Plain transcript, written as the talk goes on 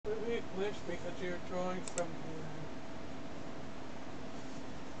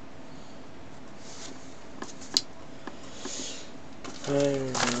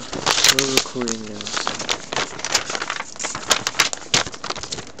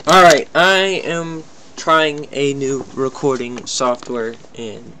Alright, I am trying a new recording software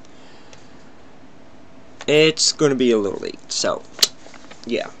and it's going to be a little late, so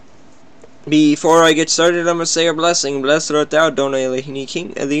yeah. Before I get started, I'm going to say a blessing. Blessed art thou, Adonai Elohim,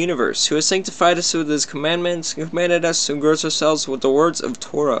 King of the universe, who has sanctified us with his commandments and commanded us to gird ourselves with the words of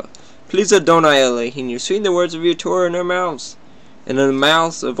Torah. Please, Adonai Elohim, you sweeten the words of your Torah in our mouths and in the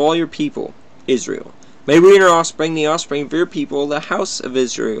mouths of all your people, Israel. May we and our offspring, the offspring of your people, the house of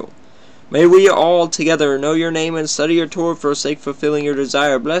Israel. May we all together know your name and study your Torah for sake fulfilling your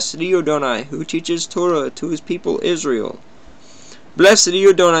desire. Blessed are you, Adonai, who teaches Torah to his people Israel. Blessed are you,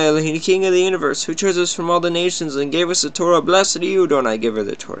 Adonai Elohim, King of the universe, who chose us from all the nations and gave us the Torah. Blessed are you, Adonai, giver of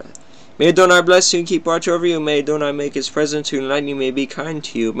the Torah. May Adonai bless you and keep watch over you. May Adonai make his presence to enlighten you, may be kind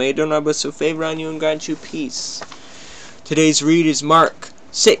to you. May Adonai bestow favor on you and grant you peace. Today's read is Mark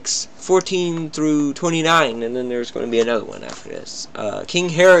 6:14 through 29, and then there's going to be another one after this. King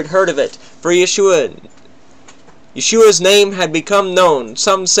Herod heard of it, for Yeshua's name had become known.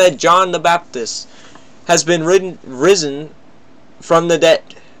 Some said John the Baptist has been risen from the dead.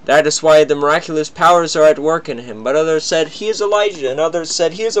 That is why the miraculous powers are at work in him. But others said, he is Elijah, and others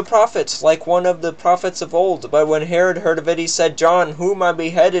said, he is a prophet, like one of the prophets of old. But when Herod heard of it, he said, John, whom I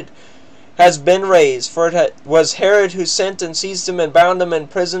beheaded, has been raised, for it was Herod who sent and seized him and bound him in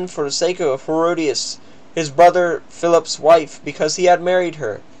prison for the sake of Herodias, his brother Philip's wife, because he had married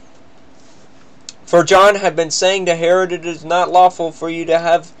her. For John had been saying to Herod, it is not lawful for you to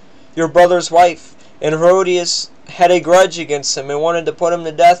have your brother's wife. And Herodias had a grudge against him and wanted to put him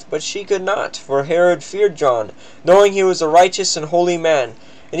to death, but she could not, for Herod feared John, knowing he was a righteous and holy man,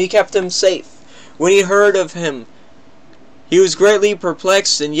 and he kept him safe. When he heard of him, he was greatly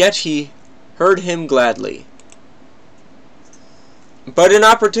perplexed, and yet he heard him gladly. But an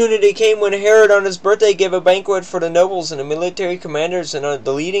opportunity came when Herod on his birthday gave a banquet for the nobles and the military commanders and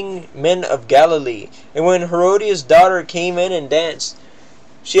the leading men of Galilee. And when Herodias' daughter came in and danced,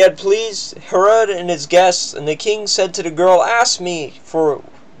 she had pleased Herod and his guests, and the king said to the girl, ask me for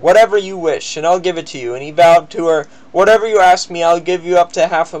whatever you wish, and I'll give it to you. And he vowed to her, whatever you ask me, I'll give you up to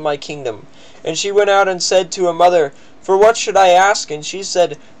half of my kingdom. And she went out and said to her mother, for what should I ask? And she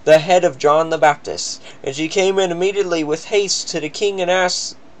said, the head of John the Baptist. And she came in immediately with haste to the king and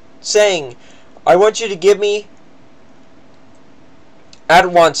asked, saying, I want you to give me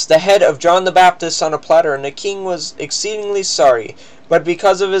at once the head of John the Baptist on a platter. And the king was exceedingly sorry, but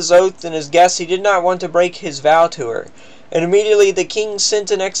because of his oath and his guests, he did not want to break his vow to her. And immediately the king sent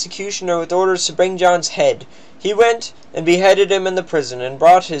an executioner with orders to bring John's head. He went and beheaded him in the prison, and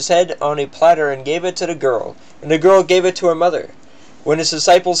brought his head on a platter, and gave it to the girl. And the girl gave it to her mother. When his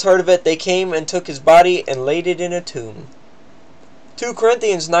disciples heard of it, they came and took his body and laid it in a tomb. 2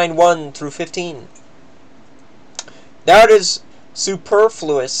 Corinthians 9:1 through 15. Now it is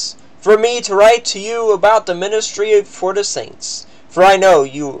superfluous for me to write to you about the ministry for the saints, for I know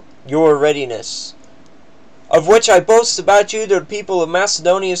your readiness, of which I boast about you to the people of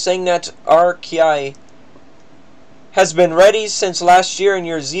Macedonia, saying that Archaea has been ready since last year, and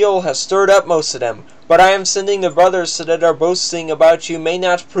your zeal has stirred up most of them. But I am sending the brothers, so that our boasting about you may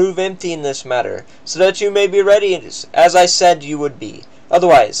not prove empty in this matter, so that you may be ready, as I said you would be.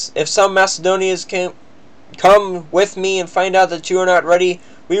 Otherwise, if some Macedonians come with me and find out that you are not ready,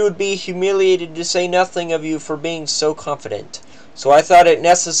 we would be humiliated, to say nothing of you for being so confident. So I thought it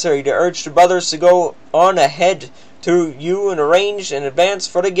necessary to urge the brothers to go on ahead to you and arrange in advance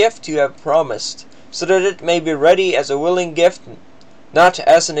for the gift you have promised, so that it may be ready as a willing gift, not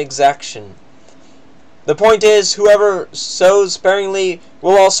as an exaction. The point is, whoever sows sparingly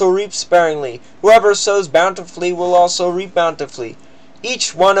will also reap sparingly. Whoever sows bountifully will also reap bountifully.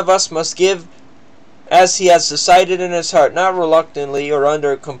 Each one of us must give as he has decided in his heart, not reluctantly or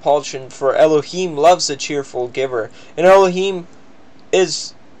under compulsion, for Elohim loves a cheerful giver, and Elohim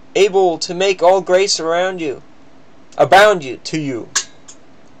is able to make all grace abound to you,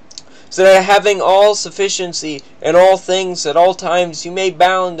 so that having all sufficiency in all things at all times, you may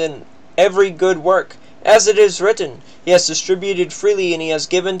abound in every good work. As it is written, he has distributed freely, and he has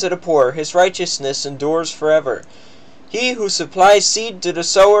given to the poor. His righteousness endures forever. He who supplies seed to the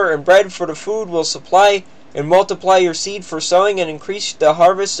sower and bread for the food will supply and multiply your seed for sowing, and increase the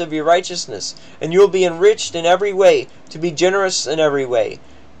harvest of your righteousness. And you will be enriched in every way, to be generous in every way,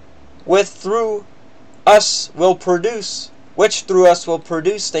 which through us will produce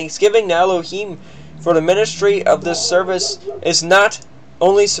thanksgiving to Elohim. For the ministry of this service is not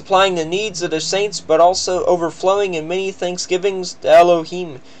only supplying the needs of the saints, but also overflowing in many thanksgivings to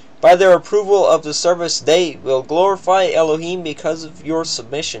Elohim. By their approval of the service, they will glorify Elohim because of your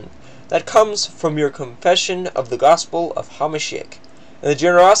submission that comes from your confession of the gospel of HaMashiach. and the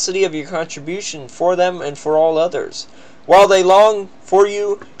generosity of your contribution for them and for all others, while they long for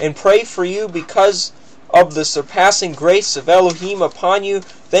you and pray for you because of the surpassing grace of Elohim upon you.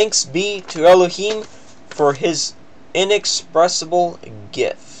 Thanks be to Elohim for his inexpressible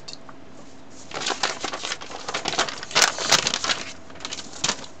gift.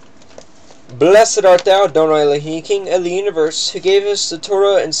 Blessed art thou, Adonai Elohim, King of the universe, who gave us the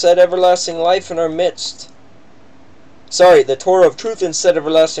Torah and set everlasting life in our midst. The Torah of truth and set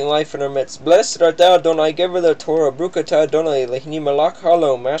everlasting life in our midst. Blessed art thou, Adonai, giver of the Torah. Brukata Adonai Elohim malach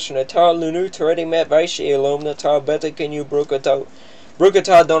halom. Mashanata lunu teredi met vaishi elom nata betekinu brukata.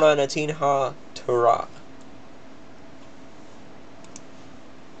 Brukata Adonai natin ha Torah.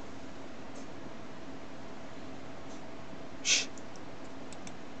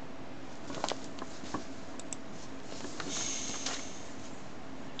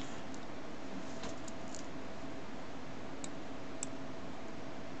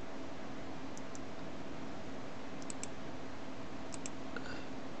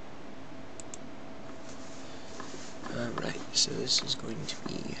 Alright, so this is going to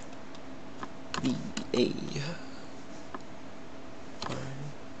be BA.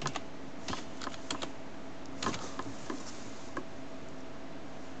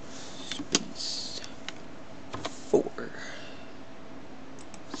 Space 4.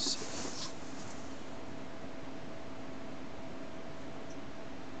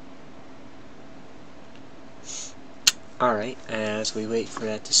 Alright, as we wait for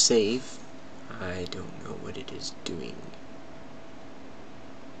that to save, I don't know what it is doing.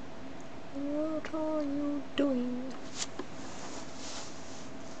 What are you doing?